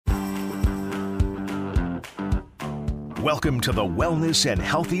Welcome to the Wellness and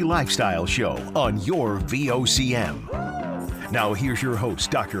Healthy Lifestyle Show on your VOCM. Now here's your host,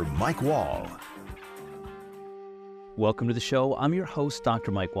 Dr. Mike Wall. Welcome to the show. I'm your host,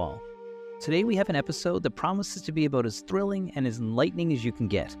 Dr. Mike Wall. Today we have an episode that promises to be about as thrilling and as enlightening as you can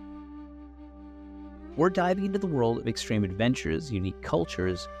get. We're diving into the world of extreme adventures, unique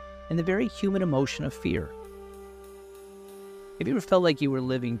cultures, and the very human emotion of fear. Have you ever felt like you were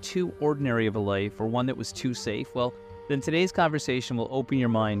living too ordinary of a life or one that was too safe? Well, then today's conversation will open your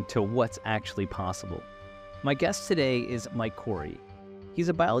mind to what's actually possible. My guest today is Mike Corey. He's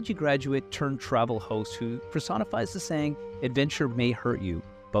a biology graduate turned travel host who personifies the saying, adventure may hurt you,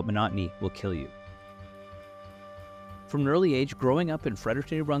 but monotony will kill you. From an early age, growing up in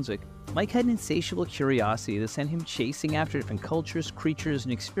Fredericton, New Brunswick, Mike had an insatiable curiosity that sent him chasing after different cultures, creatures,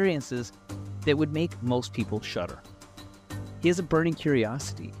 and experiences that would make most people shudder. He has a burning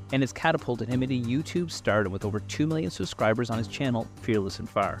curiosity, and it's catapulted him into YouTube stardom with over 2 million subscribers on his channel, Fearless and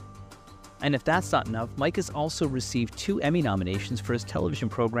Fire. And if that's not enough, Mike has also received 2 Emmy nominations for his television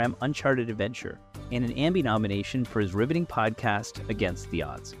program, Uncharted Adventure, and an Emmy nomination for his riveting podcast, Against the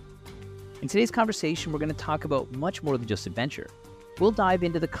Odds. In today's conversation, we're going to talk about much more than just adventure. We'll dive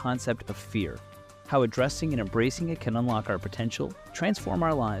into the concept of fear, how addressing and embracing it can unlock our potential, transform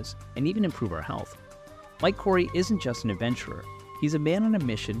our lives, and even improve our health. Mike Corey isn't just an adventurer. He's a man on a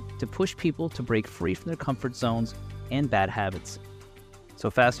mission to push people to break free from their comfort zones and bad habits. So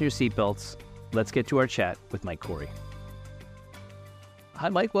fasten your seatbelts. Let's get to our chat with Mike Corey. Hi,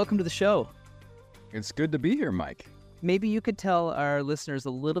 Mike. Welcome to the show. It's good to be here, Mike. Maybe you could tell our listeners a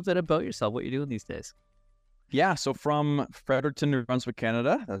little bit about yourself, what you're doing these days. Yeah, so from Fredericton, New Brunswick,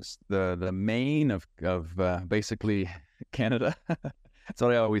 Canada. That's the main of basically Canada. That's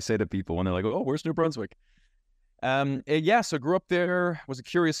what I always say to people when they're like, oh, where's New Brunswick? So grew up there, was a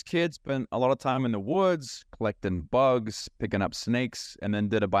curious kid, spent a lot of time in the woods, collecting bugs, picking up snakes, and then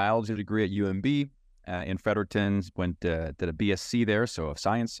did a biology degree at UNB in Fredericton, did a BSc there, so of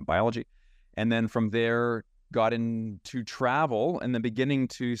science and biology. And then from there, got into travel and then beginning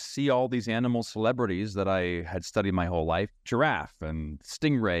to see all these animal celebrities that I had studied my whole life, giraffe and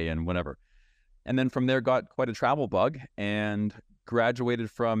stingray and whatever. And then from there, got quite a travel bug and graduated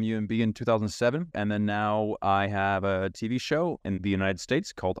from UNB in 2007, and then now I have a TV show in the United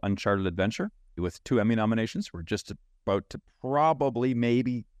States called Uncharted Adventure with 2 Emmy nominations. We're just about to probably,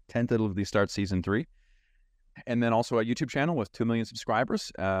 maybe, tentatively start season 3. And then also a YouTube channel with 2 million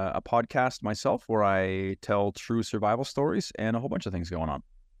subscribers, a podcast myself where I tell true survival stories, and a whole bunch of things going on.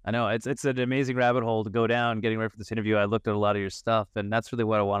 I know, it's an amazing rabbit hole to go down. Getting ready for this interview, I looked at a lot of your stuff, and that's really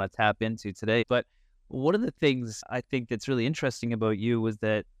what I want to tap into today. But one of the things I think that's really interesting about you was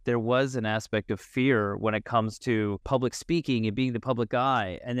that there was an aspect of fear when it comes to public speaking and being the public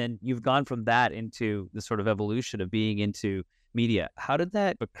eye. And then you've gone from that into the sort of evolution of being into media. How did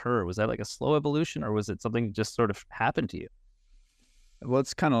that occur? Was that like a slow evolution, or was it something that just sort of happened to you? Well,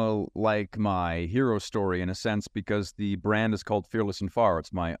 it's kind of like my hero story in a sense, because the brand is called Fearless and Far.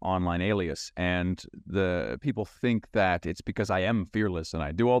 It's my online alias. And the people think that it's because I am fearless and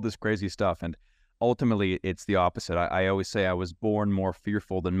I do all this crazy stuff. And ultimately, it's the opposite. I always say I was born more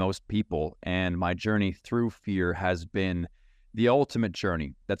fearful than most people, and my journey through fear has been the ultimate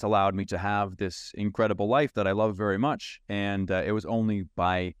journey that's allowed me to have this incredible life that I love very much. And it was only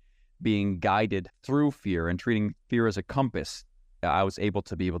by being guided through fear and treating fear as a compass, I was able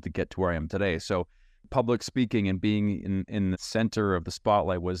to get to where I am today. So public speaking and being in the center of the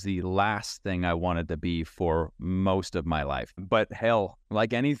spotlight was the last thing I wanted to be for most of my life. But hell,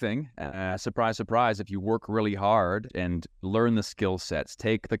 like anything, surprise, surprise, if you work really hard and learn the skill sets,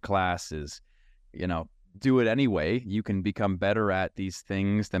 take the classes, do it anyway, you can become better at these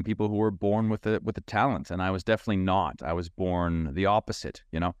things than people who were born with the talent. And I was definitely not. I was born the opposite,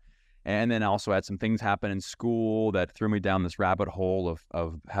 And then also had some things happen in school that threw me down this rabbit hole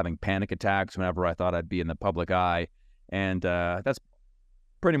of having panic attacks whenever I thought I'd be in the public eye. And that's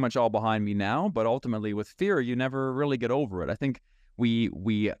pretty much all behind me now. But ultimately with fear, you never really get over it. I think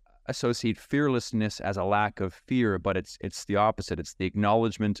we associate fearlessness as a lack of fear, but it's the opposite. It's the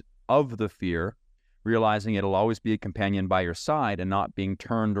acknowledgement of the fear, realizing it'll always be a companion by your side and not being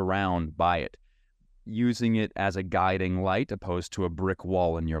turned around by it. Using it as a guiding light opposed to a brick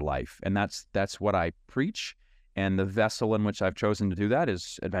wall in your life. And that's what I preach. And the vessel in which I've chosen to do that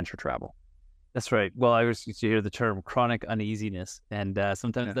is adventure travel. That's right. Well, I used to hear the term chronic uneasiness, and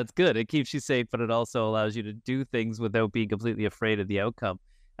sometimes that's good. It keeps you safe, but it also allows you to do things without being completely afraid of the outcome.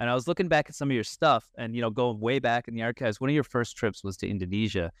 And I was looking back at some of your stuff and, going way back in the archives, one of your first trips was to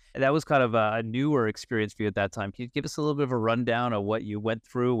Indonesia. And that was kind of a newer experience for you at that time. Can you give us a little bit of a rundown of what you went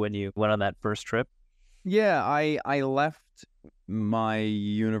through when you went on that first trip? Yeah, I left my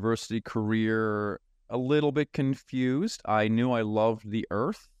university career a little bit confused. I knew I loved the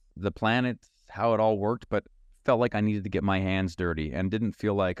Earth, the planet, how it all worked, but felt like I needed to get my hands dirty and didn't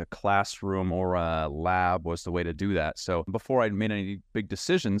feel like a classroom or a lab was the way to do that. So before I made any big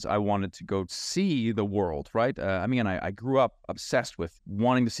decisions, I wanted to go see the world, right? I grew up obsessed with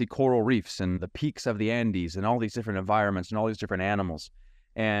wanting to see coral reefs and the peaks of the Andes and all these different environments and all these different animals.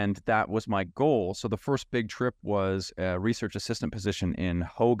 And that was my goal. So the first big trip was a research assistant position in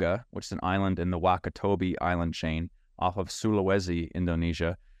Hoga, which is an island in the Wakatobi island chain off of Sulawesi,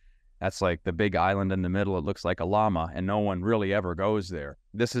 Indonesia. That's like the big island in the middle. It looks like a llama, and no one really ever goes there.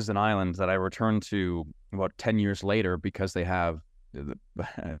 This is an island that I returned to about 10 years later because they have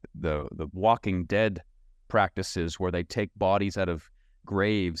the Walking Dead practices where they take bodies out of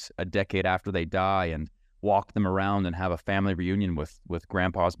graves a decade after they die and walk them around and have a family reunion with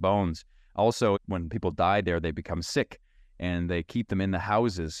grandpa's bones. Also, when people die there, they become sick, and they keep them in the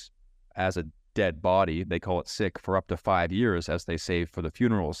houses as a dead body. They call it sick for up to 5 years as they save for the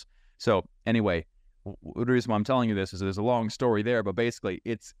funerals. So anyway, the reason why I'm telling you this is there's a long story there, but basically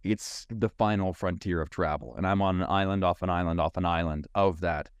it's the final frontier of travel. And I'm on an island off an island off an island of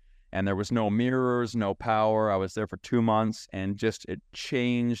that. And there was no mirrors, no power. I was there for 2 months, and just it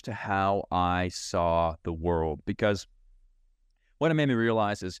changed how I saw the world. Because what it made me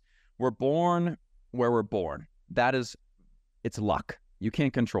realize is we're born where we're born. It's luck. You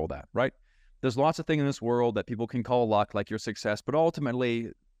can't control that, right? There's lots of things in this world that people can call luck, like your success, but ultimately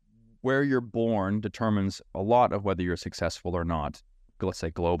where you're born determines a lot of whether you're successful or not, let's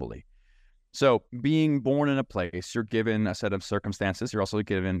say globally. So being born in a place, you're given a set of circumstances. You're also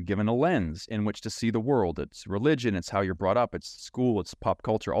given a lens in which to see the world. It's religion. It's how you're brought up. It's school. It's pop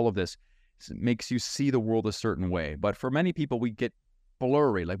culture. All of this makes you see the world a certain way. But for many people, we get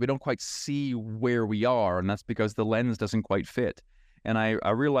blurry. Like we don't quite see where we are. And that's because the lens doesn't quite fit. And I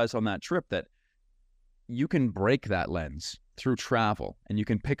realized on that trip that you can break that lens through travel, and you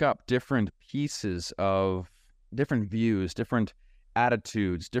can pick up different pieces of different views, different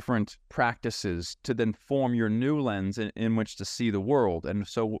attitudes, different practices to then form your new lens in which to see the world. And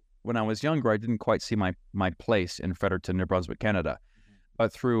so when I was younger, I didn't quite see my place in Fredericton, New Brunswick, Canada.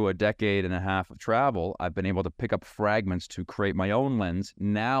 But through a decade and a half of travel, I've been able to pick up fragments to create my own lens.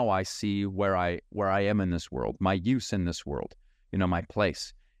 Now I see where I am in this world, my use in this world, my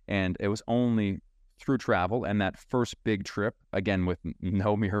place. And it was only through travel and that first big trip, again, with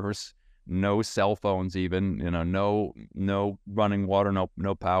no mirrors, no cell phones even, no running water,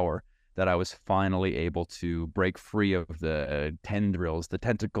 no power, that I was finally able to break free of the tendrils, the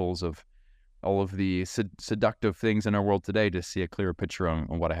tentacles of all of the seductive things in our world today to see a clearer picture on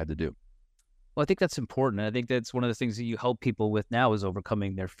what I had to do. Well, I think that's important. I think that's one of the things that you help people with now is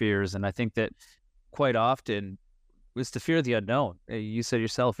overcoming their fears. And I think that quite often it's the fear of the unknown. You said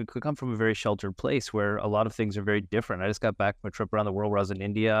yourself, it could come from a very sheltered place where a lot of things are very different. I just got back from a trip around the world where I was in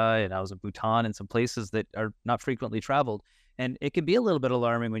India and I was in Bhutan and some places that are not frequently traveled. And it can be a little bit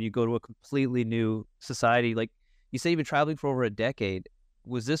alarming when you go to a completely new society. Like you say, you've been traveling for over a decade.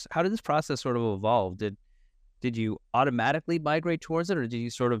 How did this process sort of evolve? Did you automatically migrate towards it, or did you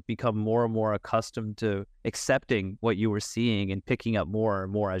sort of become more and more accustomed to accepting what you were seeing and picking up more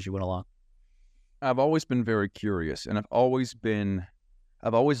and more as you went along? I've always been very curious, and I've always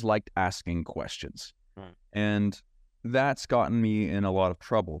liked asking questions. And that's gotten me in a lot of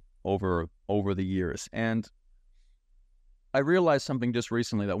trouble over the years. And I realized something just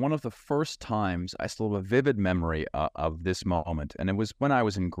recently, that one of the first times I still have a vivid memory of this moment, and it was when I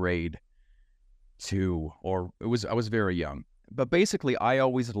was in grade 2, I was very young. But basically, I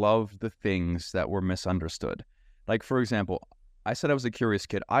always loved the things that were misunderstood. Like, for example, I said I was a curious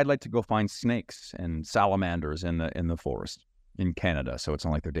kid. I'd like to go find snakes and salamanders in the forest in Canada, so it's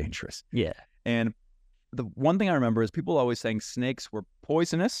not like they're dangerous. Yeah. And the one thing I remember is people always saying snakes were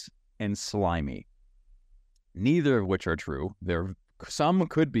poisonous and slimy. Neither of which are true. Some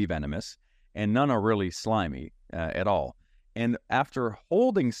could be venomous, and none are really slimy at all. And after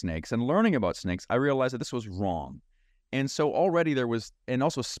holding snakes and learning about snakes, I realized that this was wrong. And so already and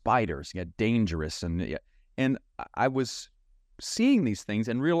also spiders, dangerous, and I was seeing these things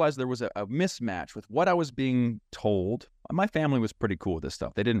and realized there was a mismatch with what I was being told. My family was pretty cool with this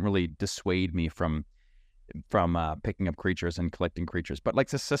stuff. They didn't really dissuade me from picking up creatures and collecting creatures, but like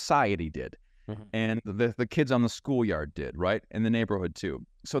the society did. Mm-hmm. And the kids on the schoolyard did, right? And the neighborhood too.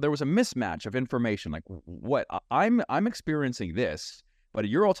 So there was a mismatch of information. Like, what I'm experiencing this, but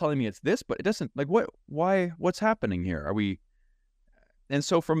you're all telling me it's this, but it doesn't. Like, what's happening here? Are we? And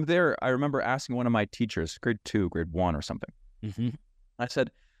so from there, I remember asking one of my teachers, grade 2, grade 1 or something. Mm-hmm. I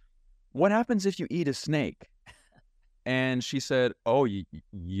said, what happens if you eat a snake? And she said, oh,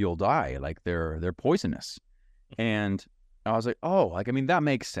 you'll die. Like they're poisonous. And I was like, oh, like, I mean, that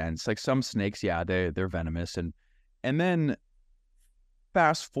makes sense. Like some snakes, yeah, they're venomous. And then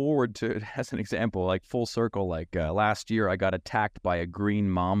fast forward to, as an example, like full circle, like last year I got attacked by a green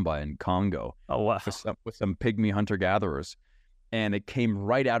mamba in Congo. Oh, wow. With some pygmy hunter-gatherers. And it came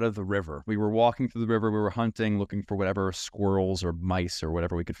right out of the river. We were walking through the river. We were hunting, looking for whatever squirrels or mice or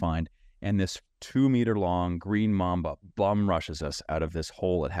whatever we could find. And this 2-meter-long green mamba bum rushes us out of this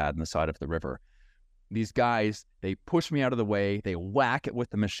hole it had in the side of the river. These guys, they push me out of the way. They whack it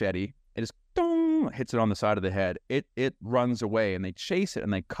with the machete. It just hits it on the side of the head. It runs away, and they chase it,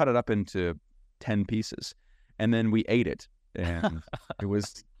 and they cut it up into 10 pieces. And then we ate it. And it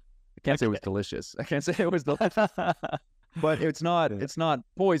was, I can't say it was delicious. I can't say it was delicious. But it's not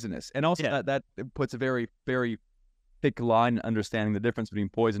poisonous. And also that puts a very, very thick line understanding the difference between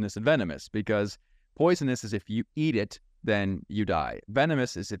poisonous and venomous, because poisonous is if you eat it, then you die.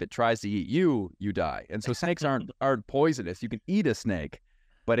 Venomous is if it tries to eat you, you die. And so snakes aren't poisonous. You can eat a snake,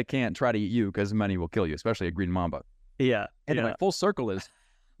 but it can't try to eat you because many will kill you, especially a green mamba. Yeah. And my full circle is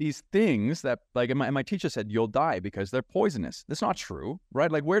these things that, like, my teacher said, you'll die because they're poisonous. That's not true,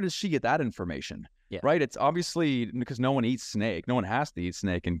 right? Like, where does she get that information? Yeah. Right? It's obviously because no one eats snake. No one has to eat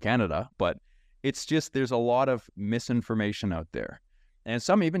snake in Canada, but it's just there's a lot of misinformation out there and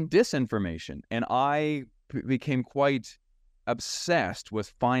some even disinformation. And I became quite obsessed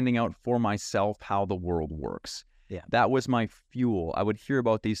with finding out for myself how the world works. Yeah. That was my fuel. I would hear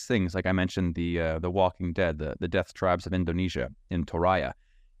about these things. Like I mentioned, the Walking Dead, the death tribes of Indonesia in Toraya.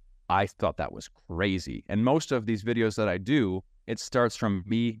 I thought that was crazy. And most of these videos that I do, it starts from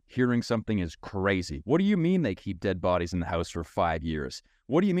me hearing something is crazy. What do you mean they keep dead bodies in the house for 5 years?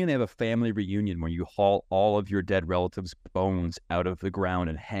 What do you mean they have a family reunion where you haul all of your dead relatives' bones out of the ground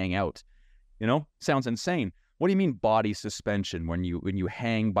and hang out? You know, sounds insane. What do you mean body suspension when you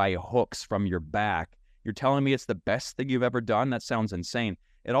hang by hooks from your back? You're telling me it's the best thing you've ever done? That sounds insane.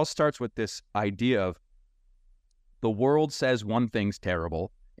 It all starts with this idea of the world says one thing's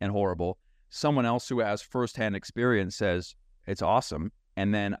terrible and horrible. Someone else who has firsthand experience says it's awesome.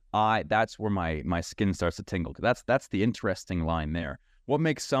 And then that's where my skin starts to tingle. That's the interesting line there. What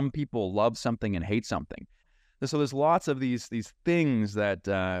makes some people love something and hate something? So there's lots of these things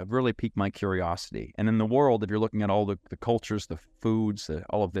that really pique my curiosity. And in the world, if you're looking at all the cultures, the foods,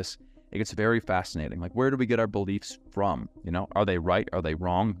 all of this, it gets very fascinating. Like, where do we get our beliefs from? You know, are they right? Are they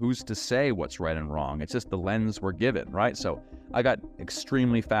wrong? Who's to say what's right and wrong? It's just the lens we're given, right? So I got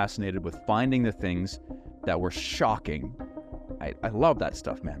extremely fascinated with finding the things that were shocking. I love that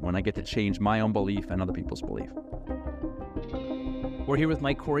stuff, man, when I get to change my own belief and other people's belief. We're here with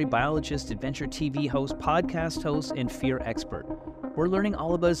Mike Corey, biologist, adventure TV host, podcast host, and fear expert. We're learning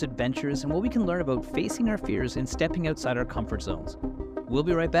all about his adventures and what we can learn about facing our fears and stepping outside our comfort zones. We'll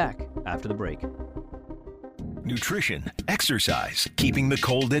be right back after the break. Nutrition, exercise, keeping the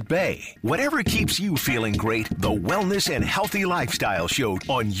cold at bay. Whatever keeps you feeling great, the Wellness and Healthy Lifestyle Show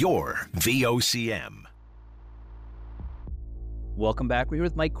on your VOCM. Welcome back. We're here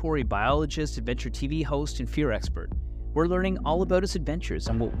with Mike Corey, biologist, adventure TV host, and fear expert. We're learning all about his adventures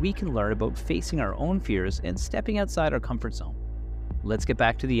and what we can learn about facing our own fears and stepping outside our comfort zone. Let's get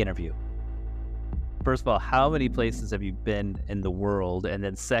back to the interview. First of all, how many places have you been in the world? And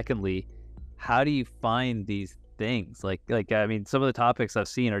then secondly, how do you find these things? Like I mean, some of the topics I've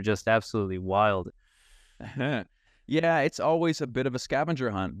seen are just absolutely wild. Yeah, it's always a bit of a scavenger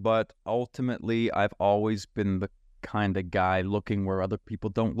hunt, but ultimately I've always been the kind of guy looking where other people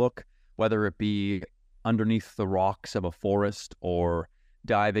don't look, whether it be underneath the rocks of a forest or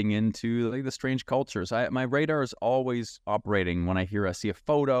diving into like the strange cultures. My radar is always operating when I see a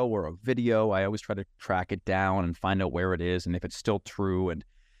photo or a video. I always try to track it down and find out where it is and if it's still true. And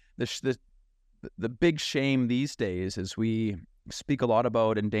the big shame these days is we speak a lot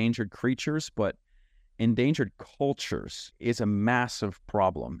about endangered creatures, but endangered cultures is a massive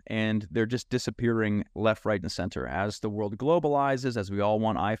problem, and they're just disappearing left, right, and center as the world globalizes, as we all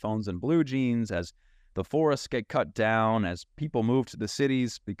want iPhones and blue jeans, as the forests get cut down, as people move to the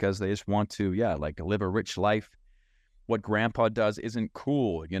cities because they just want to, live a rich life. What grandpa does isn't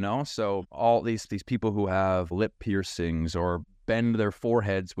cool, you know? So all these people who have lip piercings or bend their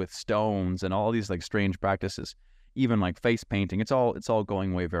foreheads with stones and all these like strange practices, even like face painting, it's all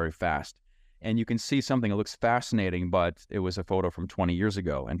going away very fast. And you can see something that looks fascinating, but it was a photo from 20 years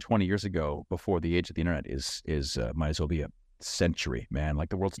ago. And 20 years ago, before the age of the internet, might as well be a century, man. Like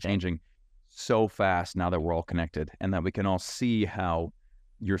the world's changing so fast now that we're all connected, and that we can all see how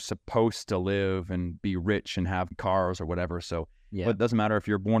you're supposed to live and be rich and have cars or whatever. So Yeah. But it doesn't matter if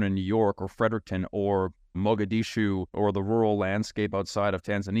you're born in New York or Fredericton or Mogadishu or the rural landscape outside of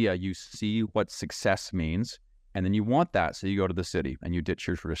Tanzania. You see what success means, and then you want that, so you go to the city and you ditch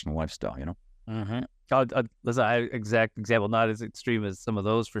your traditional lifestyle, you know? Mm-hmm. Listen, exact example, not as extreme as some of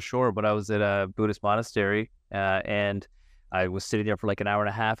those for sure, but I was at a Buddhist monastery, and I was sitting there for like an hour and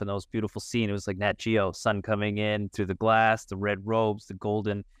a half, and the most beautiful scene. It was like Nat Geo, sun coming in through the glass, the red robes, the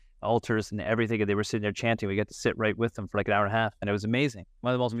golden altars, and everything. And they were sitting there chanting. We got to sit right with them for like an hour and a half, and it was amazing.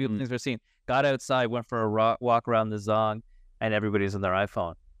 One of the most beautiful things I've seen. Got outside, went for a walk around the Zong, and everybody's on their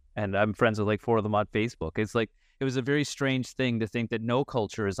iPhone. And I'm friends with like 4 of them on Facebook. It's like, it was a very strange thing to think that no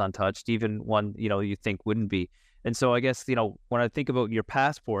culture is untouched, even one, you think wouldn't be. And so I guess, when I think about your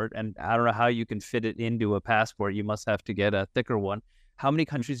passport, and I don't know how you can fit it into a passport, you must have to get a thicker one. How many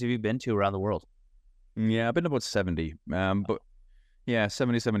countries have you been to around the world? Yeah, I've been to about 70. But yeah,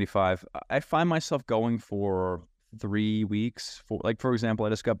 70, 75. I find myself going for 3 weeks. For example, I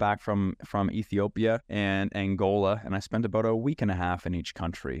just got back from Ethiopia and Angola, and I spent about a week and a half in each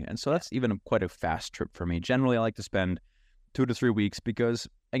country. And so that's even quite a fast trip for me. Generally, I like to spend 2 to 3 weeks because,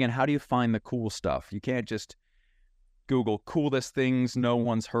 again, how do you find the cool stuff? You can't just Google coolest things no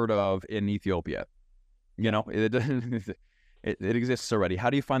one's heard of in Ethiopia. It exists already. How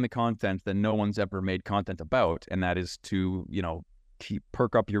do you find the content that no one's ever made content about? And that is to,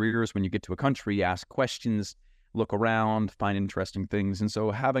 perk up your ears when you get to a country, ask questions, look around, find interesting things. And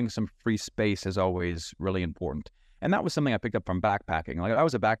so having some free space is always really important. And that was something I picked up from backpacking. Like, I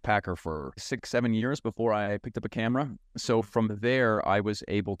was a backpacker for 6-7 years before I picked up a camera. So from there, I was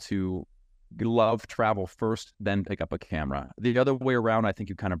able to love travel first, then pick up a camera. The other way around, I think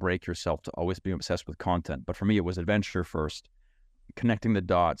you kind of break yourself to always be obsessed with content. But for me, it was adventure first, connecting the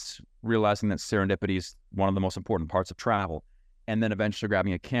dots, realizing that serendipity is one of the most important parts of travel, and then eventually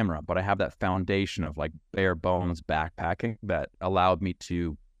grabbing a camera. But I have that foundation of like bare bones backpacking that allowed me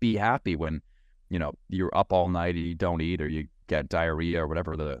to be happy when, you're up all night and you don't eat, or you get diarrhea or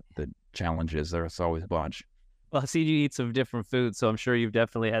whatever the challenge is. There's always a bunch. Well, I see you eat some different foods, so I'm sure you've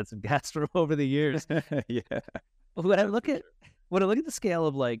definitely had some gastro over the years. Yeah. When I look at the scale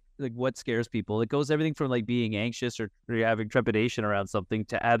of like what scares people, it goes everything from like being anxious or having trepidation around something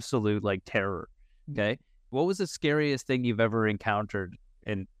to absolute like terror. Okay. What was the scariest thing you've ever encountered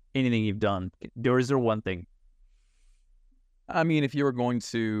in anything you've done? Or is there one thing? I mean, if you were going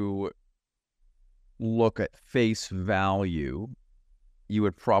to look at face value, you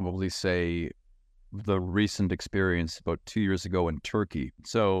would probably say the recent experience about 2 years ago in Turkey.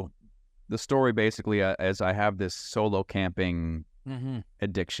 So the story basically is I have this solo camping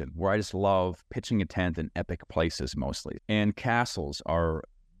addiction where I just love pitching a tent in epic places mostly. And castles are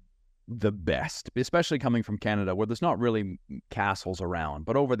the best, especially coming from Canada where there's not really castles around.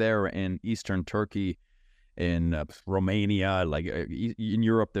 But over there in Eastern Turkey, in Romania, like in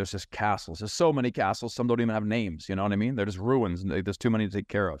Europe, there's just castles. There's so many castles, some don't even have names, you know what I mean? They're just ruins, and there's too many to take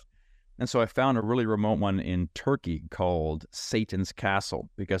care of. And so I found a really remote one in Turkey called Satan's Castle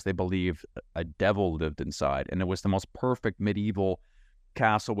because they believe a devil lived inside. And it was the most perfect medieval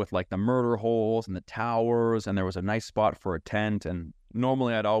castle with like the murder holes and the towers. And there was a nice spot for a tent. And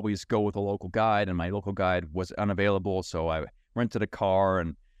normally I'd always go with a local guide, and my local guide was unavailable. So I rented a car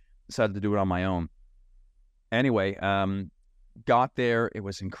and decided to do it on my own. Anyway, got there. It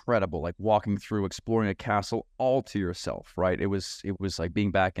was incredible, like walking through, exploring a castle all to yourself, right? It was like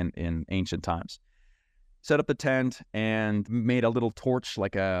being back in ancient times. Set up the tent and made a little torch,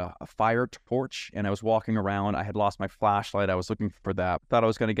 like a fire torch. And I was walking around. I had lost my flashlight. I was looking for that. Thought I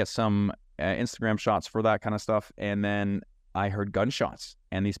was going to get some Instagram shots for that kind of stuff. And then I heard gunshots.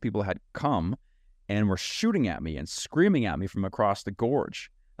 And these people had come and were shooting at me and screaming at me from across the gorge.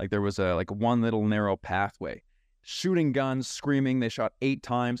 Like there was one little narrow pathway. Shooting guns, screaming. They shot 8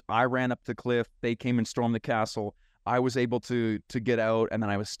 times. I ran up the cliff. They came and stormed the castle. I was able to get out, and then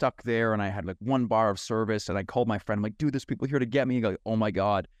I was stuck there, and I had like 1 bar of service, and I called my friend. I'm like, dude, there's people here to get me. Like, oh my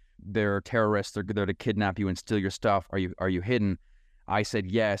God, they're terrorists. They're there to kidnap you and steal your stuff. Are you hidden? I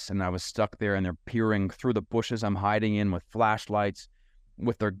said yes, and I was stuck there, and they're peering through the bushes I'm hiding in with flashlights,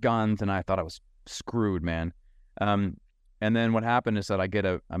 with their guns, and I thought I was screwed, man. And then what happened is that I get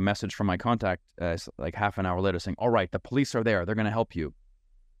a message from my contact like half an hour later saying, all right, the police are there. They're going to help you.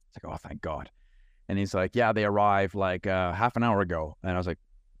 It's like, oh, thank God. And he's like, yeah, they arrived like half an hour ago. And I was like,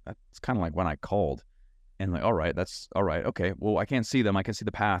 that's kind of like when I called. And like, all right, that's all right. Okay, well, I can't see them. I can see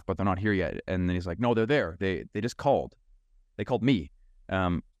the path, but they're not here yet. And then he's like, no, they're there. They just called. They called me.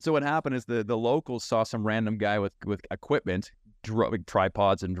 So what happened is the locals saw some random guy with equipment,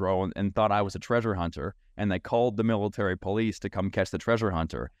 tripods and drone, and thought I was a treasure hunter. And they called the military police to come catch the treasure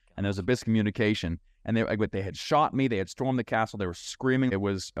hunter. And there was a miscommunication. And they had shot me. They had stormed the castle. They were screaming. It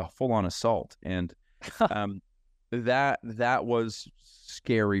was a full-on assault. And that was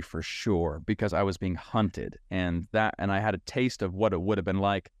scary for sure because I was being hunted. And I had a taste of what it would have been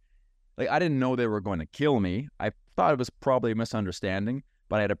like. Like, I didn't know they were going to kill me. I thought it was probably a misunderstanding,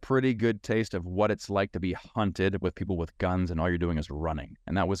 but I had a pretty good taste of what it's like to be hunted with people with guns and all you're doing is running.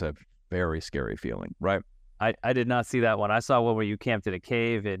 And that was a very scary feeling, right? I did not see that one. I saw one where you camped in a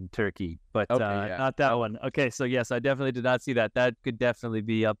cave in Turkey, but not that one. Okay, so yes, I definitely did not see that. That could definitely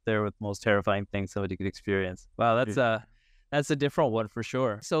be up there with the most terrifying things somebody could experience. Wow, that's a different one for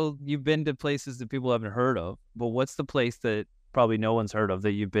sure. So you've been to places that people haven't heard of, but what's the place that probably no one's heard of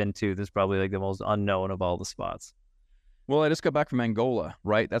that you've been to that's probably like the most unknown of all the spots? Well, I just got back from Angola,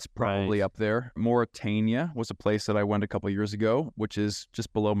 right? That's probably up there. Mauritania was a place that I went a couple of years ago, which is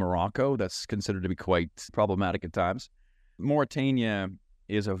just below Morocco. That's considered to be quite problematic at times. Mauritania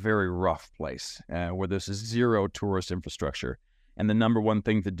is a very rough place where there's zero tourist infrastructure. And the number one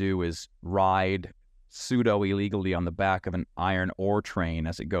thing to do is ride pseudo-illegally on the back of an iron ore train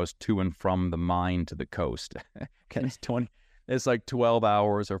as it goes to and from the mine to the coast. It's like 12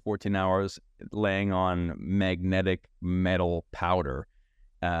 hours or 14 hours laying on magnetic metal powder,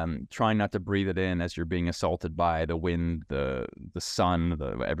 trying not to breathe it in as you're being assaulted by the wind, the sun,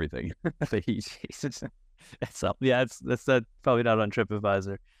 everything, the heat. That's probably not on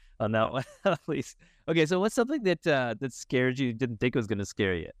TripAdvisor on that one, at least. Okay, so what's something that scared you, didn't think was going to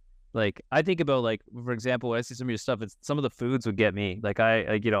scare you? Like, I think about, like, for example, when I see some of your stuff, some of the foods would get me. Like,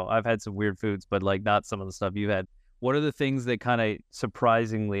 I've had some weird foods, but, like, not some of the stuff you've had. What are the things that kind of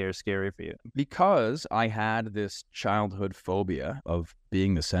surprisingly are scary for you? Because I had this childhood phobia of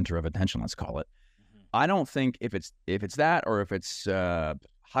being the center of attention, let's call it. Mm-hmm. I don't think if it's that, or if it's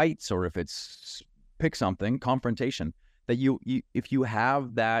heights, or if it's pick something, confrontation, that if you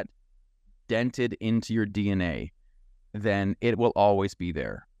have that dented into your DNA, then it will always be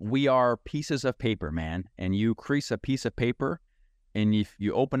there. We are pieces of paper, man. And you crease a piece of paper, and if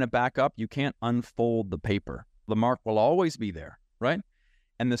you open it back up, you can't unfold the paper. The mark will always be there, right?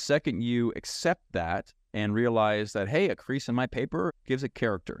 And the second you accept that and realize that, hey, a crease in my paper gives it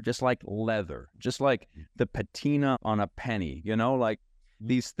character, just like leather, just like the patina on a penny, like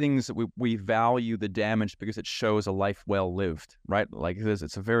these things that we value the damage because it shows a life well lived, right? Like this,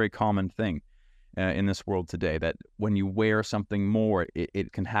 it's a very common thing in this world today that when you wear something more,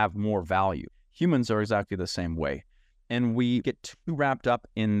 it can have more value. Humans are exactly the same way. And we get too wrapped up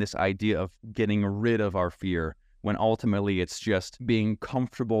in this idea of getting rid of our fear when ultimately it's just being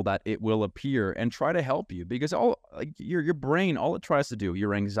comfortable that it will appear and try to help you. Because your brain, all it tries to do,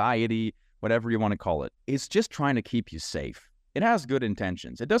 your anxiety, whatever you want to call it, is just trying to keep you safe. It has good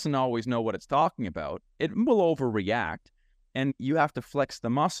intentions. It doesn't always know what it's talking about. It will overreact. And you have to flex the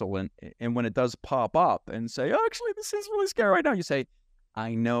muscle. And when it does pop up and say, oh, actually, this is really scary right now, you say,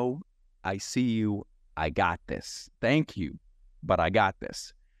 I know, I see you, I got this. Thank you, but I got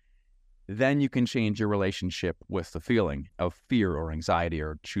this. Then you can change your relationship with the feeling of fear or anxiety,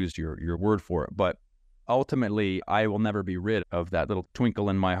 or choose your word for it. But ultimately, I will never be rid of that little twinkle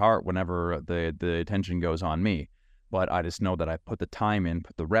in my heart whenever the attention goes on me. But I just know that I put the time in,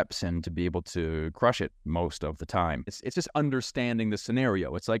 put the reps in to be able to crush it most of the time. It's just understanding the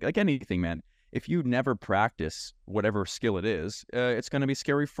scenario. It's like anything, man. If you never practice whatever skill it is, it's going to be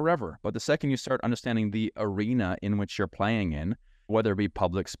scary forever. But the second you start understanding the arena in which you're playing in, whether it be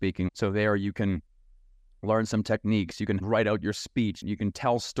public speaking, so there you can learn some techniques, you can write out your speech, you can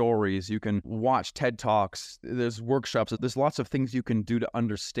tell stories, you can watch TED Talks, there's workshops, there's lots of things you can do to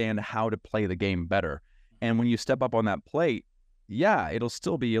understand how to play the game better. And when you step up on that plate, yeah, it'll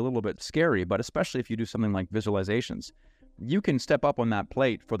still be a little bit scary, but especially if you do something like visualizations, you can step up on that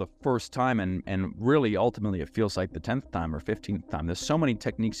plate for the first time and really ultimately it feels like the 10th time or 15th time. There's so many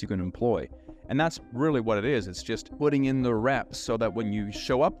techniques you can employ. And that's really what it is. It's just putting in the reps so that when you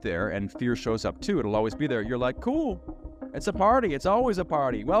show up there and fear shows up too, it'll always be there. You're like, cool, it's a party. It's always a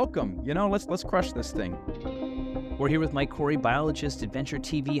party. Welcome. Let's crush this thing. We're here with Mike Corey, biologist, adventure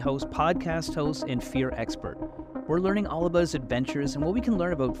TV host, podcast host, and fear expert. We're learning all about his adventures and what we can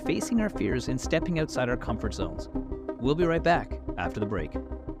learn about facing our fears and stepping outside our comfort zones. We'll be right back after the break.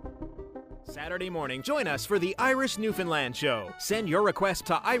 Saturday morning, join us for the Irish Newfoundland Show. Send your request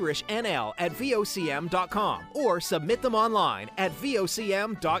to irishnl@vocm.com or submit them online at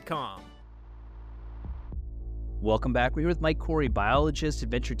vocm.com. Welcome back. We're here with Mike Corey, biologist,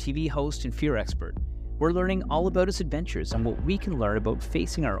 adventure TV host, and fear expert. We're learning all about his adventures and what we can learn about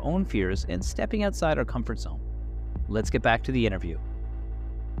facing our own fears and stepping outside our comfort zone. Let's get back to the interview.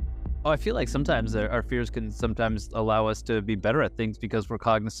 Oh, I feel like sometimes our fears can sometimes allow us to be better at things because we're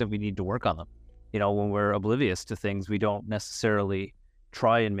cognizant we need to work on them. when we're oblivious to things, we don't necessarily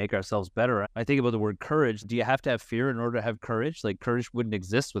try and make ourselves better. I think about the word courage. Do you have to have fear in order to have courage? Like, courage wouldn't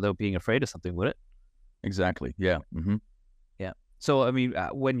exist without being afraid of something, would it? Exactly. Yeah. Mm-hmm. Yeah. So, I mean,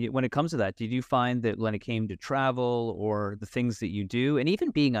 when it comes to that, did you find that when it came to travel or the things that you do, and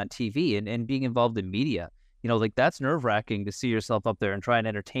even being on TV and being involved in media, like that's nerve-wracking to see yourself up there and try and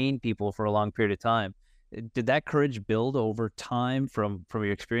entertain people for a long period of time. Did that courage build over time from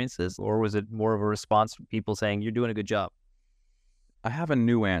your experiences, or was it more of a response from people saying, you're doing a good job? I have a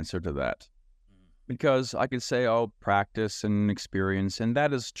new answer to that, because I could say, oh, practice and experience, and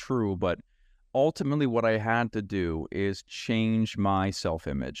that is true, but ultimately what I had to do is change my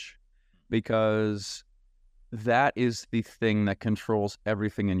self-image, because that is the thing that controls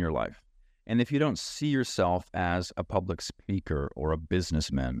everything in your life. And if you don't see yourself as a public speaker or a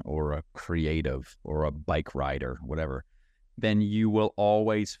businessman or a creative or a bike rider, whatever, then you will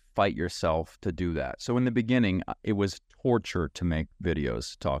always fight yourself to do that. So in the beginning, it was torture to make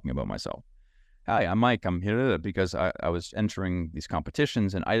videos talking about myself. Hi, I'm Mike. I'm here because I was entering these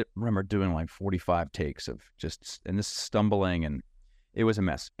competitions, and I remember doing like 45 takes of and this stumbling, and it was a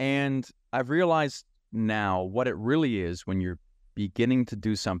mess. And I've realized now what it really is when you're beginning to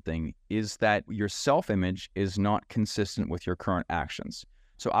do something is that your self-image is not consistent with your current actions.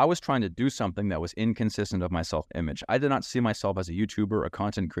 So I was trying to do something that was inconsistent of my self-image. I did not see myself as a YouTuber, a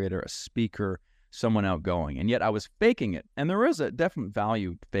content creator, a speaker, someone outgoing, and yet I was faking it. And there is a definite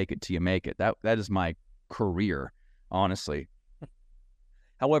value, fake it till you make it. That is my career, honestly.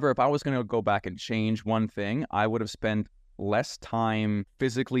 However, if I was going to go back and change one thing, I would have spent less time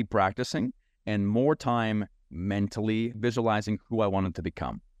physically practicing and more time mentally visualizing who I wanted to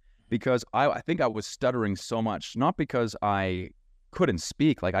become. Because I think I was stuttering so much, not because I couldn't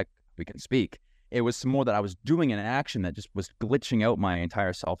speak, we can speak. It was more that I was doing an action that just was glitching out my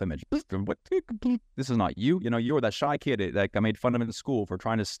entire self-image. This is not you. You were that shy kid that I made fun of in school for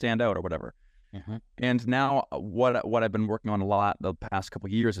trying to stand out or whatever. Mm-hmm. And now what I've been working on a lot the past couple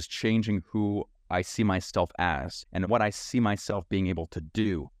of years is changing who I see myself as and what I see myself being able to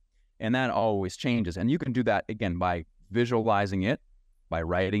do. And that always changes. And you can do that, again, by visualizing it, by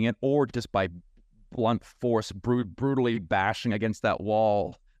writing it, or just by blunt force, brutally bashing against that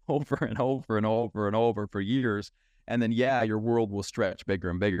wall over and over and over and over for years. And then, your world will stretch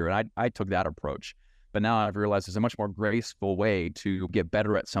bigger and bigger. And I took that approach. But now I've realized there's a much more graceful way to get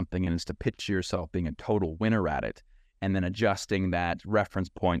better at something, and it's to picture yourself being a total winner at it, and then adjusting that reference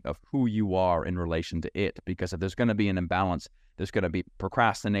point of who you are in relation to it. Because if there's going to be an imbalance, there's going to be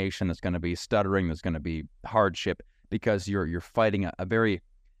procrastination, there's going to be stuttering, there's going to be hardship, because you're fighting a very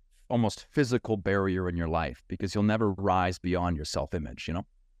almost physical barrier in your life, because you'll never rise beyond your self-image,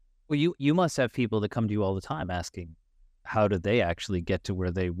 Well, you must have people that come to you all the time asking, how do they actually get to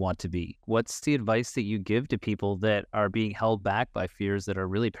where they want to be? What's the advice that you give to people that are being held back by fears that are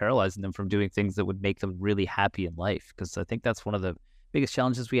really paralyzing them from doing things that would make them really happy in life? Because I think that's one of the biggest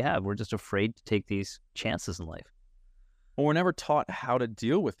challenges we have. We're just afraid to take these chances in life. Well, we're never taught how to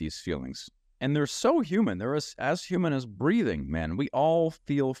deal with these feelings. And they're so human. They're as human as breathing, man. We all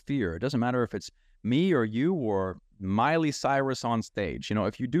feel fear. It doesn't matter if it's me or you or Miley Cyrus on stage.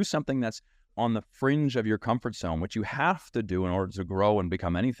 If you do something that's on the fringe of your comfort zone, which you have to do in order to grow and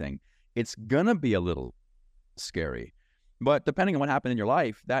become anything, it's going to be a little scary. But depending on what happened in your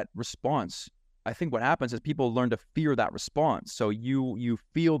life, that response, I think what happens is people learn to fear that response. So you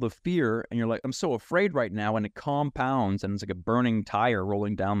feel the fear and you're like, I'm so afraid right now, and it compounds and it's like a burning tire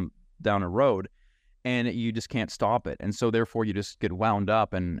rolling down a road, and you just can't stop it. And so therefore you just get wound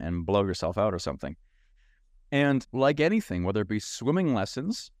up and blow yourself out or something. And like anything, whether it be swimming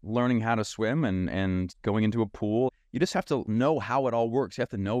lessons, learning how to swim and going into a pool, you just have to know how it all works. You have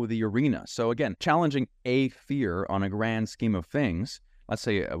to know the arena. So again, challenging a fear on a grand scheme of things, let's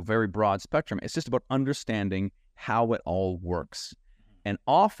say a very broad spectrum, it's just about understanding how it all works. And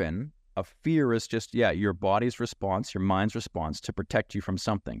often a fear is just, your body's response, your mind's response to protect you from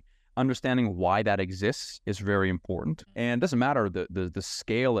something. Understanding why that exists is very important. And it doesn't matter the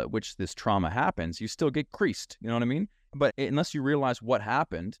scale at which this trauma happens, you still get creased, you know what I mean? But unless you realize what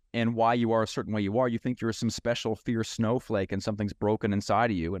happened and why you are a certain way you are, you think you're some special fear snowflake and something's broken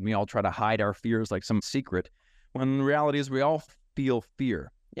inside of you, and we all try to hide our fears like some secret, when the reality is we all feel fear.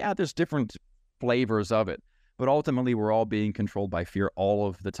 Yeah, there's different flavors of it, but ultimately we're all being controlled by fear all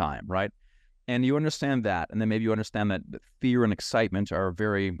of the time, right? And you understand that, and then maybe you understand that fear and excitement are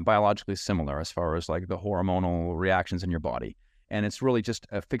very biologically similar as far as like the hormonal reactions in your body. And it's really just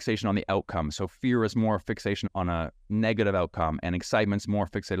a fixation on the outcome. So fear is more a fixation on a negative outcome, and excitement's more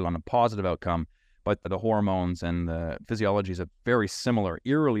fixated on a positive outcome. But the hormones and the physiologies are very similar,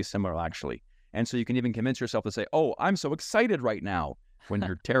 eerily similar actually. And so you can even convince yourself to say, oh, I'm so excited right now when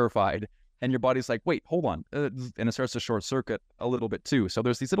you're terrified. And your body's like, wait, hold on. And it starts to short circuit a little bit too. So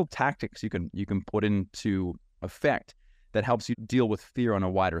there's these little tactics you can put into effect that helps you deal with fear on a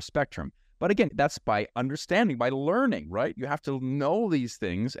wider spectrum. But again, that's by understanding, by learning, right? You have to know these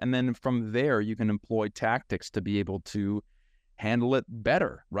things. And then from there, you can employ tactics to be able to handle it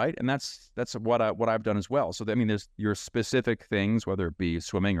better, right? And that's what I've done as well. So, I mean, there's your specific things, whether it be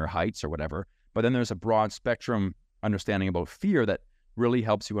swimming or heights or whatever. But then there's a broad spectrum understanding about fear that really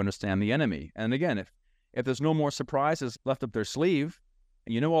helps you understand the enemy. And again, if there's no more surprises left up their sleeve,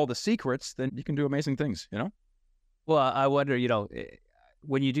 and you know all the secrets, then you can do amazing things, you know? Well, I wonder,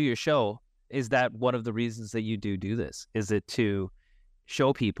 when you do your show, is that one of the reasons that you do this? Is it to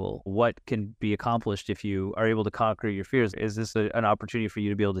show people what can be accomplished if you are able to conquer your fears? Is this an opportunity for you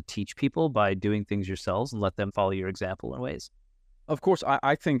to be able to teach people by doing things yourselves and let them follow your example in ways? Of course,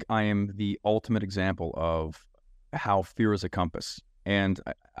 I think I am the ultimate example of how fear is a compass. And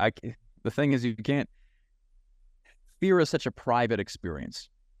the thing is, fear is such a private experience.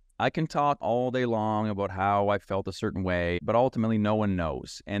 I can talk all day long about how I felt a certain way, but ultimately no one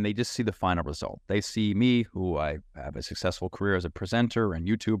knows. And they just see the final result. They see me, who I have a successful career as a presenter and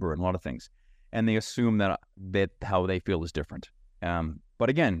YouTuber and a lot of things. And they assume that how they feel is different. But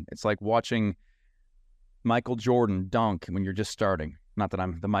again, it's like watching Michael Jordan dunk when you're just starting. Not that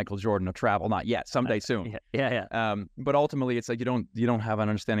I'm the Michael Jordan of travel, not yet, someday soon. Yeah. But ultimately, it's like you don't have an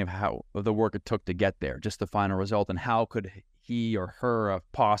understanding of the work it took to get there, just the final result, and how could he or her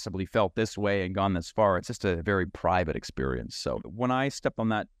have possibly felt this way and gone this far. It's just a very private experience. So when I stepped on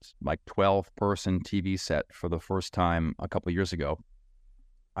that 12-person TV set for the first time a couple of years ago,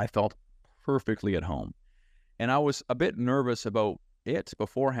 I felt perfectly at home. And I was a bit nervous about it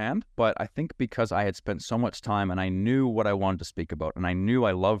beforehand, but I think because I had spent so much time and I knew what I wanted to speak about, and I knew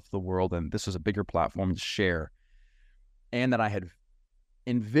I loved the world and this was a bigger platform to share, and that I had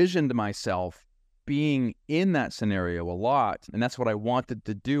envisioned myself being in that scenario a lot, and that's what I wanted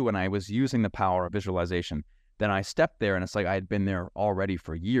to do, and I was using the power of visualization, then I stepped there and it's like I had been there already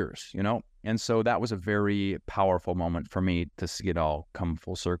for years, And so that was a very powerful moment for me to see it all come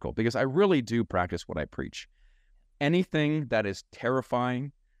full circle, because I really do practice what I preach. Anything that is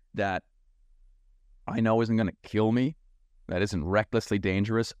terrifying, that I know isn't going to kill me, that isn't recklessly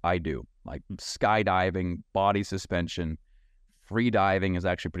dangerous, I do. Like skydiving, body suspension, free diving is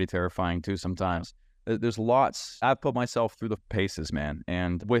actually pretty terrifying too sometimes. There's lots. I've put myself through the paces, man.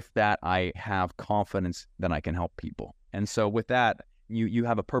 And with that, I have confidence that I can help people. And so with that, you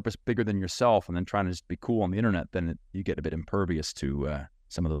have a purpose bigger than yourself, and then trying to just be cool on the internet, then you get a bit impervious to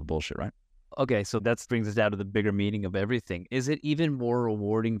some of the bullshit, right? Okay, so that brings us down to the bigger meaning of everything. Is it even more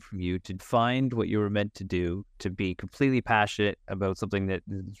rewarding for you to find what you were meant to do, to be completely passionate about something that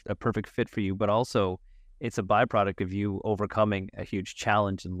is a perfect fit for you, but also it's a byproduct of you overcoming a huge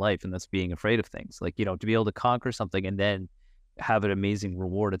challenge in life, and that's being afraid of things? Like, to be able to conquer something and then have an amazing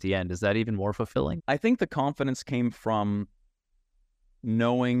reward at the end. Is that even more fulfilling? I think the confidence came from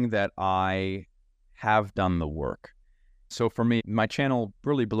knowing that I have done the work. So for me, my channel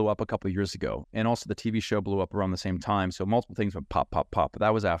really blew up a couple of years ago, and also the TV show blew up around the same time. So multiple things went pop, pop, pop. But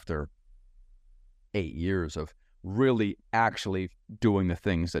that was after 8 years of really actually doing the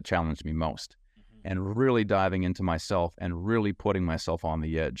things that challenged me most, and really diving into myself and really putting myself on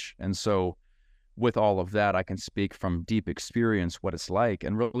the edge. And so with all of that, I can speak from deep experience what it's like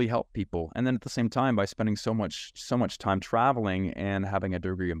and really help people. And then at the same time, by spending so much time traveling and having a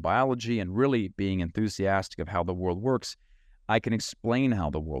degree in biology and really being enthusiastic of how the world works, I can explain how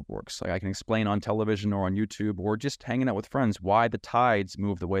the world works. Like I can explain on television or on YouTube or just hanging out with friends why the tides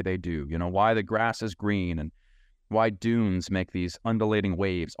move the way they do, why the grass is green and why dunes make these undulating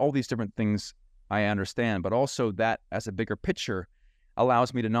waves. All these different things I understand, but also that as a bigger picture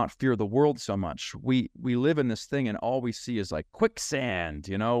allows me to not fear the world so much. We live in this thing and all we see is like quicksand,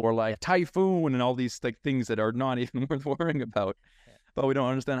 or like typhoon and all these things that are not even worth worrying about. But we don't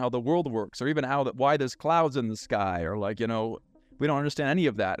understand how the world works, or even why there's clouds in the sky, or we don't understand any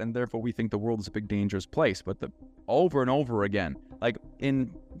of that, and therefore we think the world is a big dangerous place. But over and over again, like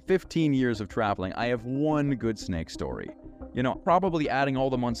in 15 years of traveling, I have one good snake story. Probably adding all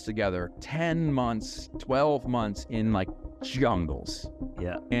the months together, 10 months, 12 months in jungles.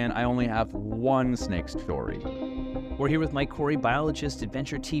 Yeah. And I only have one snake story. We're here with Mike Corey, biologist,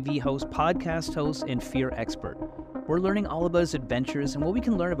 adventure TV host, podcast host, and fear expert. We're learning all about his adventures and what we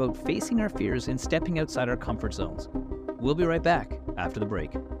can learn about facing our fears and stepping outside our comfort zones. We'll be right back after the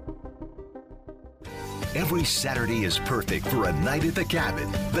break. Every Saturday is perfect for a night at the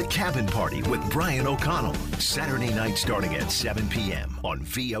cabin. The Cabin Party with Brian O'Connell. Saturday night starting at 7 p.m. on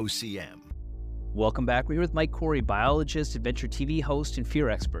VOCM. Welcome back. We're here with Mike Corey, biologist, adventure TV host, and fear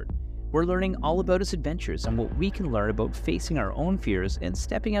expert. We're learning all about his adventures and what we can learn about facing our own fears and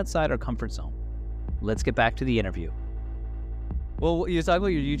stepping outside our comfort zone. Let's get back to the interview. Well, you talk about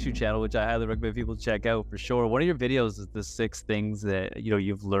your YouTube channel, which I highly recommend people check out for sure. One of your videos is the 6 things that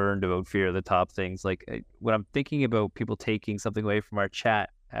you've learned about fear, the top things. Like when I'm thinking about people taking something away from our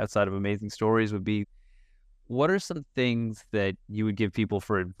chat outside of amazing stories would be, what are some things that you would give people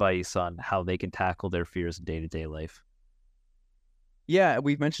for advice on how they can tackle their fears in day-to-day life? Yeah,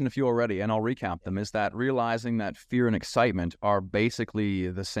 we've mentioned a few already, and I'll recap them, is that realizing that fear and excitement are basically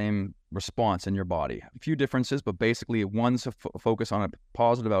the same response in your body. A few differences, but basically one's a focus on a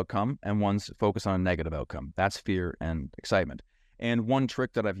positive outcome and one's focus on a negative outcome. That's fear and excitement. And one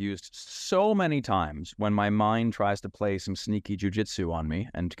trick that I've used so many times when my mind tries to play some sneaky jujitsu on me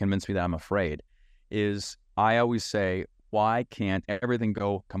and convince me that I'm afraid is I always say, why can't everything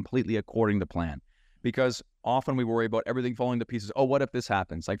go completely according to plan? Because often we worry about everything falling to pieces. Oh, what if this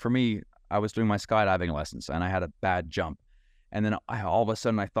happens? Like for me, I was doing my skydiving lessons and I had a bad jump. And then all of a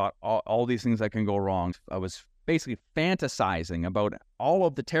sudden I thought all these things that can go wrong. I was basically fantasizing about all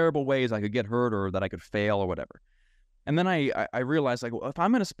of the terrible ways I could get hurt or that I could fail or whatever. And then I realized, like, well, if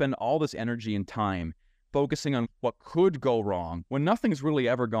I'm going to spend all this energy and time focusing on what could go wrong when nothing's really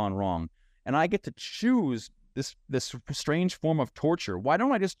ever gone wrong, and I get to choose this strange form of torture, why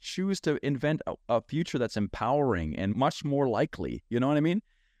don't I just choose to invent a future that's empowering and much more likely? You know what I mean?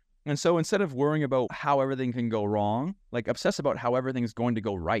 And so instead of worrying about how everything can go wrong, like obsess about how everything's going to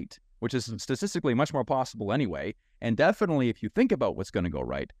go right, which is statistically much more possible anyway. And definitely if you think about what's going to go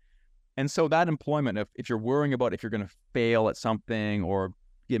right. And so that employment, if you're worrying about if you're going to fail at something or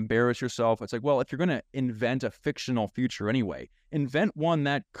embarrass yourself, it's like, well, if you're going to invent a fictional future anyway, invent one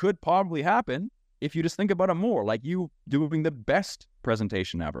that could probably happen if you just think about it more, like you doing the best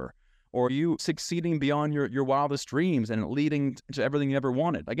presentation ever, or you succeeding beyond your wildest dreams and leading to everything you ever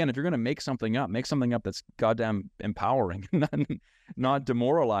wanted. Again, if you're going to make something up that's goddamn empowering, not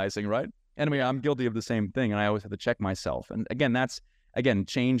demoralizing, right? Anyway, I'm guilty of the same thing, and I always have to check myself. And again, that's,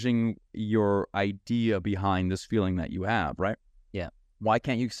 changing your idea behind this feeling that you have, right? Yeah. Why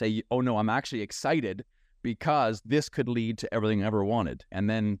can't you say, oh no, I'm actually excited because this could lead to everything I ever wanted? And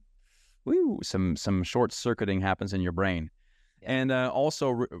then some short-circuiting happens in your brain. Yeah. And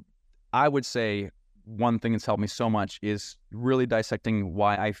also, I would say one thing that's helped me so much is really dissecting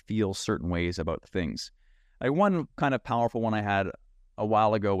why I feel certain ways about things. Like one kind of powerful one I had a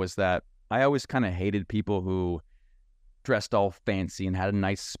while ago was that I always kind of hated people who dressed all fancy and had a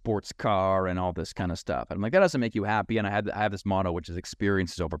nice sports car and all this kind of stuff. And I'm like, that doesn't make you happy. And I have this motto, which is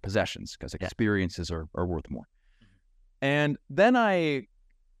experiences over possessions, because experiences are worth more. And then I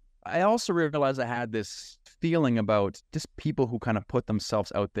also realized I had this feeling about just people who kind of put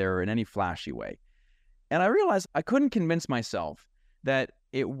themselves out there in any flashy way. And I realized I couldn't convince myself that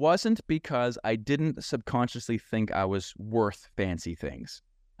it wasn't because I didn't subconsciously think I was worth fancy things.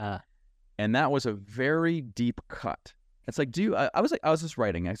 And that was a very deep cut. It's like, I was just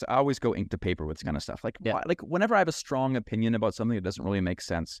writing. I always go ink to paper with this kind of stuff. Like, whenever I have a strong opinion about something that doesn't really make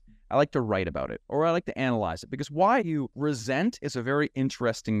sense, I like to write about it, or I like to analyze it, because why you resent is a very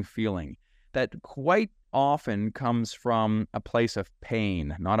interesting feeling that quite often comes from a place of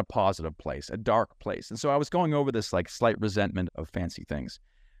pain, not a positive place, a dark place. And so I was going over this like slight resentment of fancy things.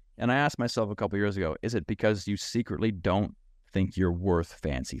 And I asked myself a couple of years ago, is it because you secretly don't think you're worth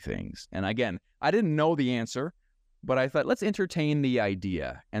fancy things? And again, I didn't know the answer, but I thought, let's entertain the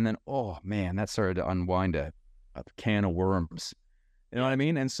idea. And then, oh man, that started to unwind a can of worms. You know what I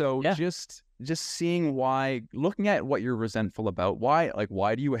mean? And so just seeing why, looking at what you're resentful about, why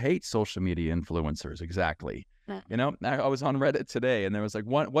do you hate social media influencers exactly? You know, I was on Reddit today and there was like,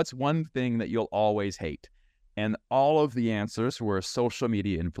 what's one thing that you'll always hate? And all of the answers were social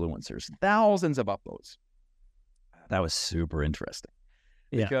media influencers, thousands of upvotes. That was super interesting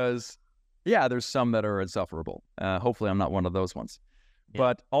because there's some that are insufferable. Hopefully I'm not one of those ones. Yeah.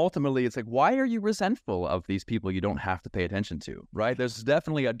 But ultimately, it's like, why are you resentful of these people you don't have to pay attention to, right? There's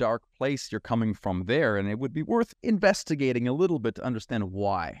definitely a dark place you're coming from there, and it would be worth investigating a little bit to understand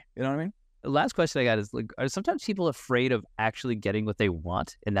why. You know what I mean? The last question I got is, like, are sometimes people afraid of actually getting what they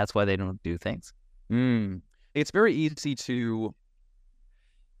want, and that's why they don't do things? It's very easy to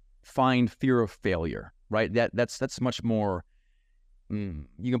find fear of failure, right? That's much more...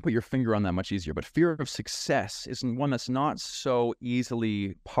 you can put your finger on that much easier, but fear of success isn't one that's not so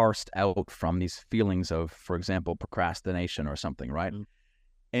easily parsed out from these feelings of, for example, procrastination or something, right?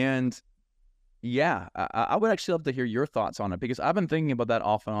 And Yeah, I would actually love to hear your thoughts on it, because I've been thinking about that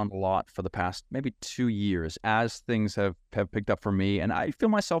off and on a lot for the past maybe 2 years as things have picked up for me. And I feel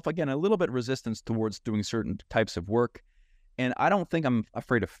myself, again, a little bit resistance towards doing certain types of work. And I don't think I'm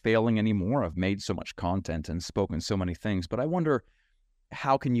afraid of failing anymore. I've made so much content and spoken so many things, but I wonder,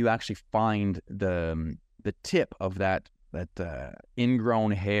 how can you actually find the tip of that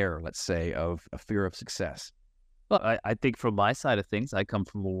ingrown hair, let's say, of a fear of success? Well, I think from my side of things, I come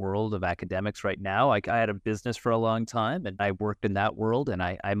from a world of academics right now. I had a business for a long time, and I worked in that world, and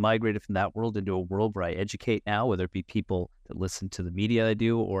I migrated from that world into a world where I educate now, whether it be people that listen to the media I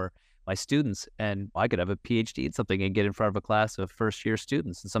do or my students. And I could have a PhD in something and get in front of a class of first-year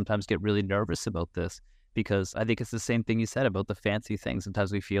students and sometimes get really nervous about this, because I think it's the same thing you said about the fancy things.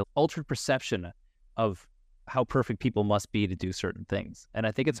 Sometimes we feel altered perception of how perfect people must be to do certain things. And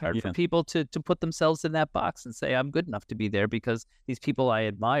I think it's hard for people to put themselves in that box and say, I'm good enough to be there because these people I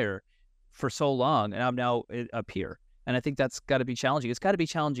admire for so long, and I'm now up here. And I think that's got to be challenging. It's got to be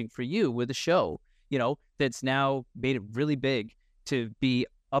challenging for you with a show, that's now made it really big to be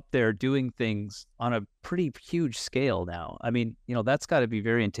up there doing things on a pretty huge scale now. I mean, that's got to be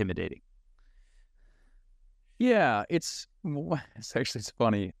very intimidating. Yeah, it's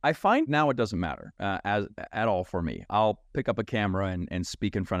funny. I find now it doesn't matter at all for me. I'll pick up a camera and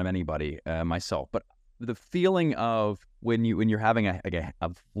speak in front of anybody myself. But the feeling of when you're having a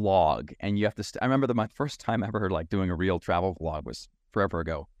vlog and you have to. I remember my first time ever doing a real travel vlog was forever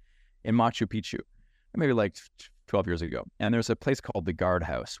ago in Machu Picchu, maybe 12 years ago. And there's a place called the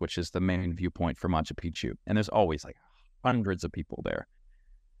Guardhouse, which is the main viewpoint for Machu Picchu, and there's always hundreds of people there.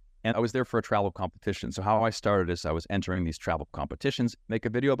 And I was there for a travel competition. So how I started is I was entering these travel competitions, make a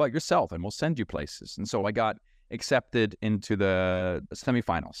video about yourself and we'll send you places. And so I got accepted into the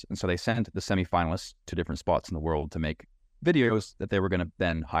semifinals. And so they sent the semifinalists to different spots in the world to make videos that they were going to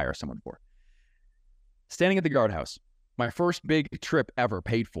then hire someone for. Standing at the Guardhouse, my first big trip ever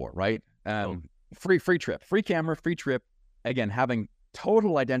paid for, right? Free trip, free camera, free trip. Again, having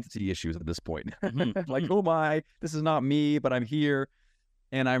total identity issues at this point. Who am I? This is not me, but I'm here.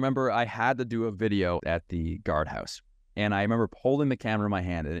 And I remember I had to do a video at the Guardhouse. And I remember holding the camera in my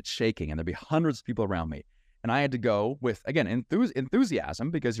hand and it's shaking and there'd be hundreds of people around me. And I had to go with, again,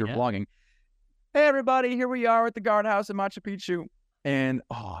 enthusiasm, because you're vlogging. Hey, everybody, here we are at the Guardhouse in Machu Picchu. And,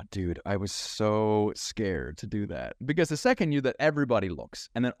 oh, dude, I was so scared to do that. Because the second that everybody looks,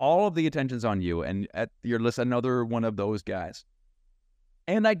 and then all of the attention's on you, and at your list, another one of those guys.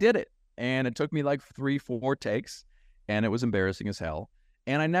 And I did it. And it took me 3-4 takes. And it was embarrassing as hell.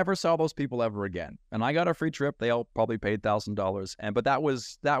 And I never saw those people ever again. And I got a free trip. They all probably paid $1,000. But that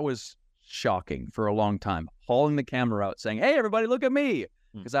was shocking for a long time. Hauling the camera out, saying, "Hey, everybody, look at me,"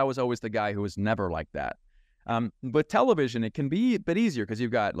 because I was always the guy who was never like that. But television, it can be a bit easier because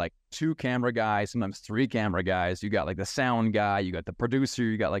you've got 2 camera guys, sometimes 3 camera guys. You got the sound guy, you got the producer,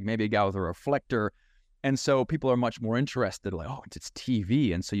 you got maybe a guy with a reflector. And so people are much more interested, oh, it's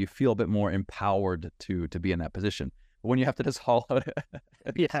TV. And so you feel a bit more empowered to be in that position. When you have to just haul out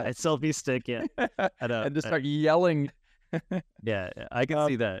a selfie stick, and just start yelling. I can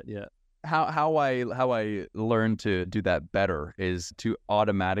see that. Yeah. How I learned to do that better is to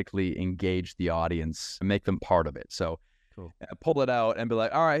automatically engage the audience and make them part of it. So cool. Pull it out and be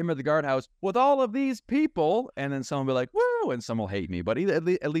like, all right, I'm at the Guardhouse with all of these people, and then someone will be like, woo, and some will hate me, but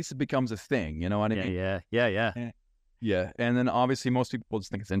at least it becomes a thing. You know what I mean? Yeah, and then obviously most people just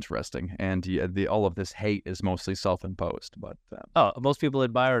think it's interesting, and all of this hate is mostly self-imposed. But most people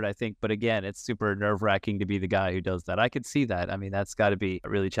admire it, I think. But again, it's super nerve-wracking to be the guy who does that. I could see that. I mean, that's got to be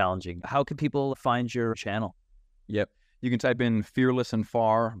really challenging. How can people find your channel? Yep. You can type in Fearless and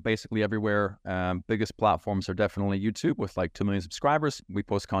Far basically everywhere. Biggest platforms are definitely YouTube with 2 million subscribers. We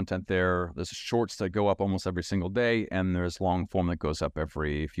post content there. There's shorts that go up almost every single day, and there's long form that goes up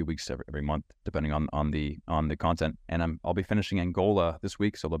every few weeks, every month, depending on the content. And I'll be finishing Angola this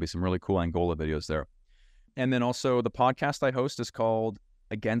week, so there'll be some really cool Angola videos there. And then also the podcast I host is called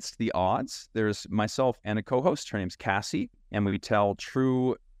Against the Odds. There's myself and a co-host. Her name's Cassie, and we tell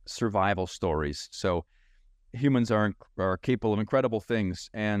true survival stories. So humans are capable of incredible things,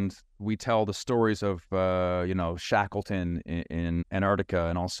 and we tell the stories of Shackleton in Antarctica,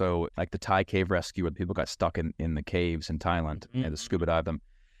 and also the Thai cave rescue where people got stuck in the caves in Thailand and to scuba dive them.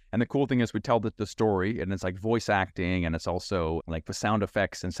 And the cool thing is we tell the story, and it's voice acting, and it's also the sound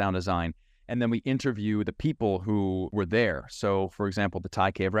effects and sound design. And then we interview the people who were there. So, for example, the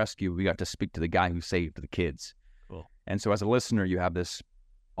Thai cave rescue, we got to speak to the guy who saved the kids. Cool. And so as a listener, you have this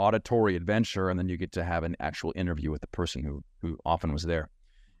auditory adventure, and then you get to have an actual interview with the person who often was there.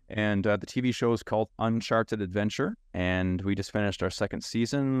 And the TV show is called Uncharted Adventure, and we just finished our second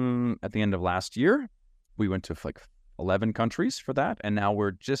season at the end of last year. We went to like 11 countries for that, and now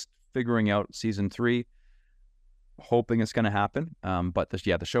we're just figuring out season 3, hoping it's going to happen. But the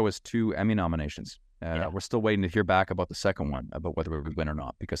show has 2 Emmy nominations. We're still waiting to hear back about the second one, about whether we win or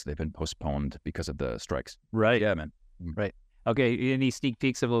not, because they've been postponed because of the strikes. Right. Yeah, man. Right. Okay, any sneak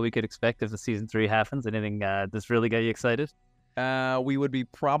peeks of what we could expect if the season 3 happens? Anything that's really got you excited? We would be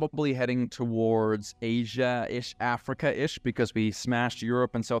probably heading towards Asia-ish, Africa-ish, because we smashed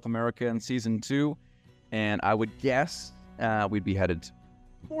Europe and South America in season 2. And I would guess we'd be headed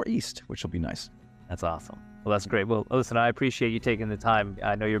more east, which will be nice. That's awesome. Well, that's great. Well, listen, I appreciate you taking the time.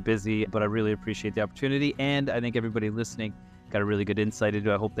 I know you're busy, but I really appreciate the opportunity. And I think everybody listening got a really good insight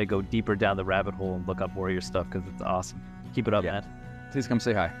into it. I hope they go deeper down the rabbit hole and look up more of your stuff, because it's awesome. Keep it up, man. Please come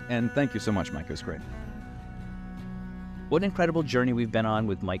say hi. And thank you so much, Mike. It was great. What an incredible journey we've been on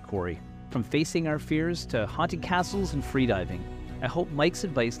with Mike Corey. From facing our fears to haunted castles and freediving, I hope Mike's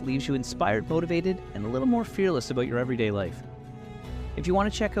advice leaves you inspired, motivated, and a little more fearless about your everyday life. If you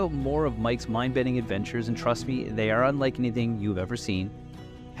want to check out more of Mike's mind-bending adventures, and trust me, they are unlike anything you've ever seen,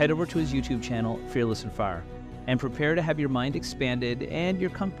 head over to his YouTube channel, Fearless and Fire, and prepare to have your mind expanded and your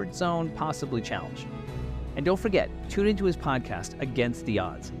comfort zone possibly challenged. And don't forget, tune into his podcast, Against the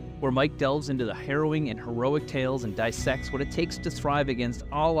Odds, where Mike delves into the harrowing and heroic tales and dissects what it takes to thrive against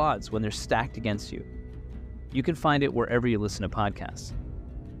all odds when they're stacked against you. You can find it wherever you listen to podcasts.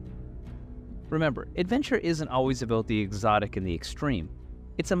 Remember, adventure isn't always about the exotic and the extreme.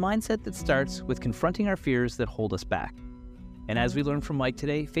 It's a mindset that starts with confronting our fears that hold us back. And as we learned from Mike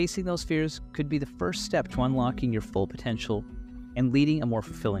today, facing those fears could be the first step to unlocking your full potential and leading a more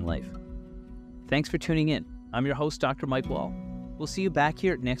fulfilling life. Thanks for tuning in. I'm your host, Dr. Mike Wall. We'll see you back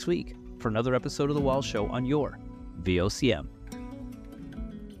here next week for another episode of The Wall Show on your VOCM.